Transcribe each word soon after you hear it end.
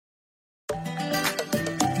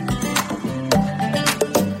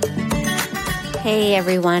Hey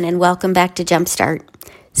everyone, and welcome back to Jumpstart.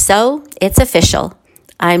 So, it's official.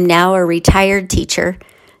 I'm now a retired teacher,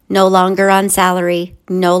 no longer on salary,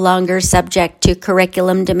 no longer subject to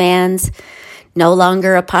curriculum demands, no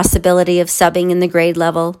longer a possibility of subbing in the grade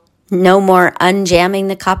level, no more unjamming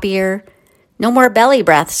the copier, no more belly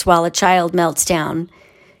breaths while a child melts down,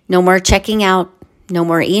 no more checking out, no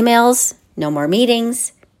more emails, no more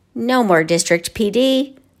meetings, no more district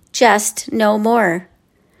PD, just no more.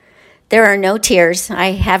 There are no tears.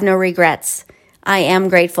 I have no regrets. I am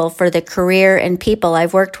grateful for the career and people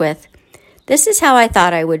I've worked with. This is how I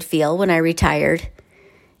thought I would feel when I retired.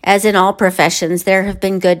 As in all professions, there have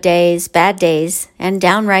been good days, bad days, and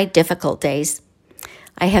downright difficult days.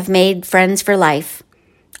 I have made friends for life.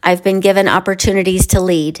 I've been given opportunities to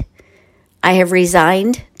lead. I have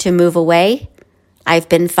resigned to move away. I've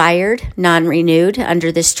been fired, non-renewed,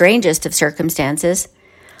 under the strangest of circumstances.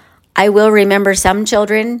 I will remember some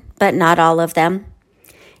children, but not all of them.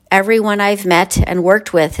 Everyone I've met and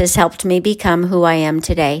worked with has helped me become who I am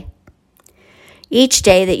today. Each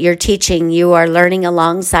day that you're teaching, you are learning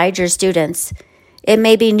alongside your students. It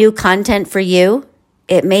may be new content for you.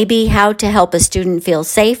 It may be how to help a student feel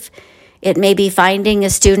safe. It may be finding a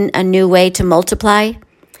student a new way to multiply.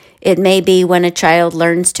 It may be when a child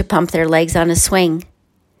learns to pump their legs on a swing.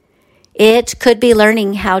 It could be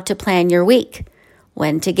learning how to plan your week,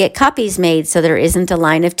 when to get copies made so there isn't a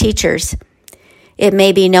line of teachers. It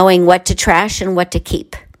may be knowing what to trash and what to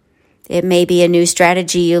keep. It may be a new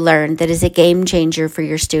strategy you learned that is a game changer for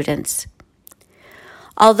your students.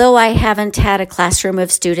 Although I haven't had a classroom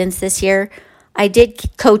of students this year, I did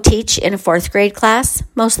co-teach in a 4th grade class,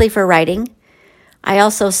 mostly for writing. I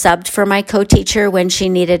also subbed for my co-teacher when she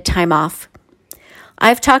needed time off.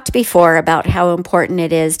 I've talked before about how important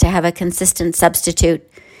it is to have a consistent substitute.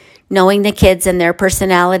 Knowing the kids and their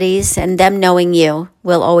personalities and them knowing you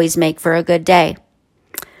will always make for a good day.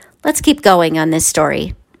 Let's keep going on this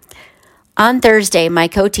story. On Thursday, my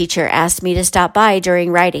co-teacher asked me to stop by during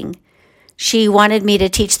writing. She wanted me to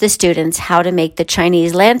teach the students how to make the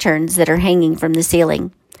Chinese lanterns that are hanging from the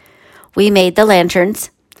ceiling. We made the lanterns,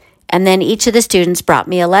 and then each of the students brought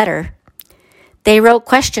me a letter. They wrote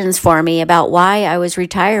questions for me about why I was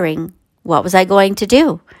retiring. What was I going to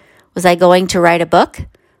do? Was I going to write a book?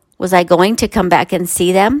 Was I going to come back and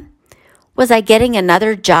see them? Was I getting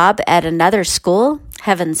another job at another school?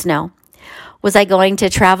 Heavens no. Was I going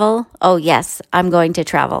to travel? Oh yes, I'm going to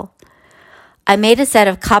travel. I made a set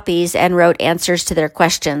of copies and wrote answers to their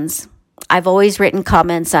questions. I've always written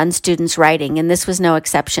comments on students' writing, and this was no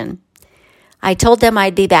exception. I told them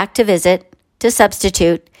I'd be back to visit, to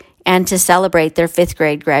substitute, and to celebrate their 5th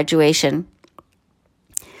grade graduation.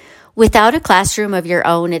 Without a classroom of your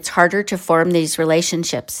own, it's harder to form these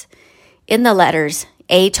relationships. In the letters,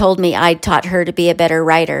 A told me I'd taught her to be a better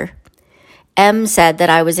writer. M said that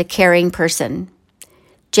I was a caring person.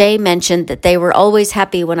 J mentioned that they were always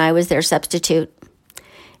happy when I was their substitute.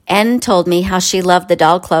 N told me how she loved the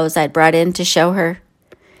doll clothes I'd brought in to show her.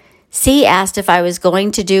 C asked if I was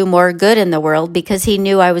going to do more good in the world because he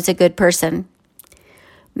knew I was a good person.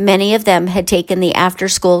 Many of them had taken the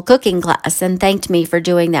after-school cooking class and thanked me for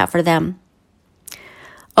doing that for them.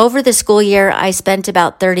 Over the school year, I spent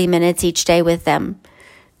about 30 minutes each day with them.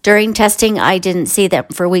 During testing, I didn't see them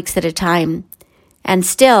for weeks at a time. And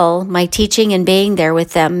still, my teaching and being there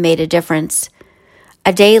with them made a difference.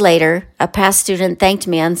 A day later, a past student thanked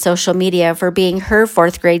me on social media for being her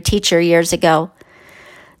 4th grade teacher years ago.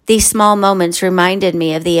 These small moments reminded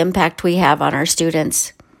me of the impact we have on our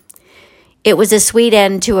students. It was a sweet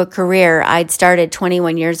end to a career I'd started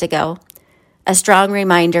 21 years ago. A strong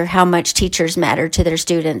reminder how much teachers matter to their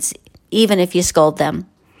students, even if you scold them.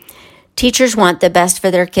 Teachers want the best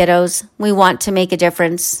for their kiddos. We want to make a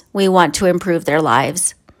difference. We want to improve their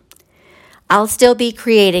lives. I'll still be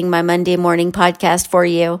creating my Monday morning podcast for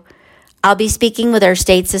you. I'll be speaking with our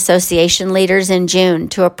state's association leaders in June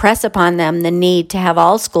to impress upon them the need to have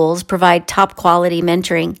all schools provide top quality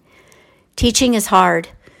mentoring. Teaching is hard.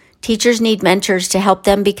 Teachers need mentors to help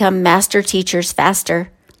them become master teachers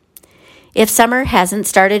faster. If summer hasn't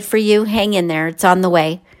started for you, hang in there. It's on the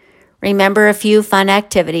way. Remember a few fun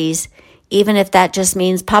activities, even if that just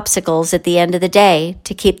means popsicles at the end of the day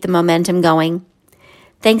to keep the momentum going.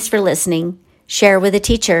 Thanks for listening. Share with a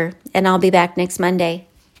teacher, and I'll be back next Monday.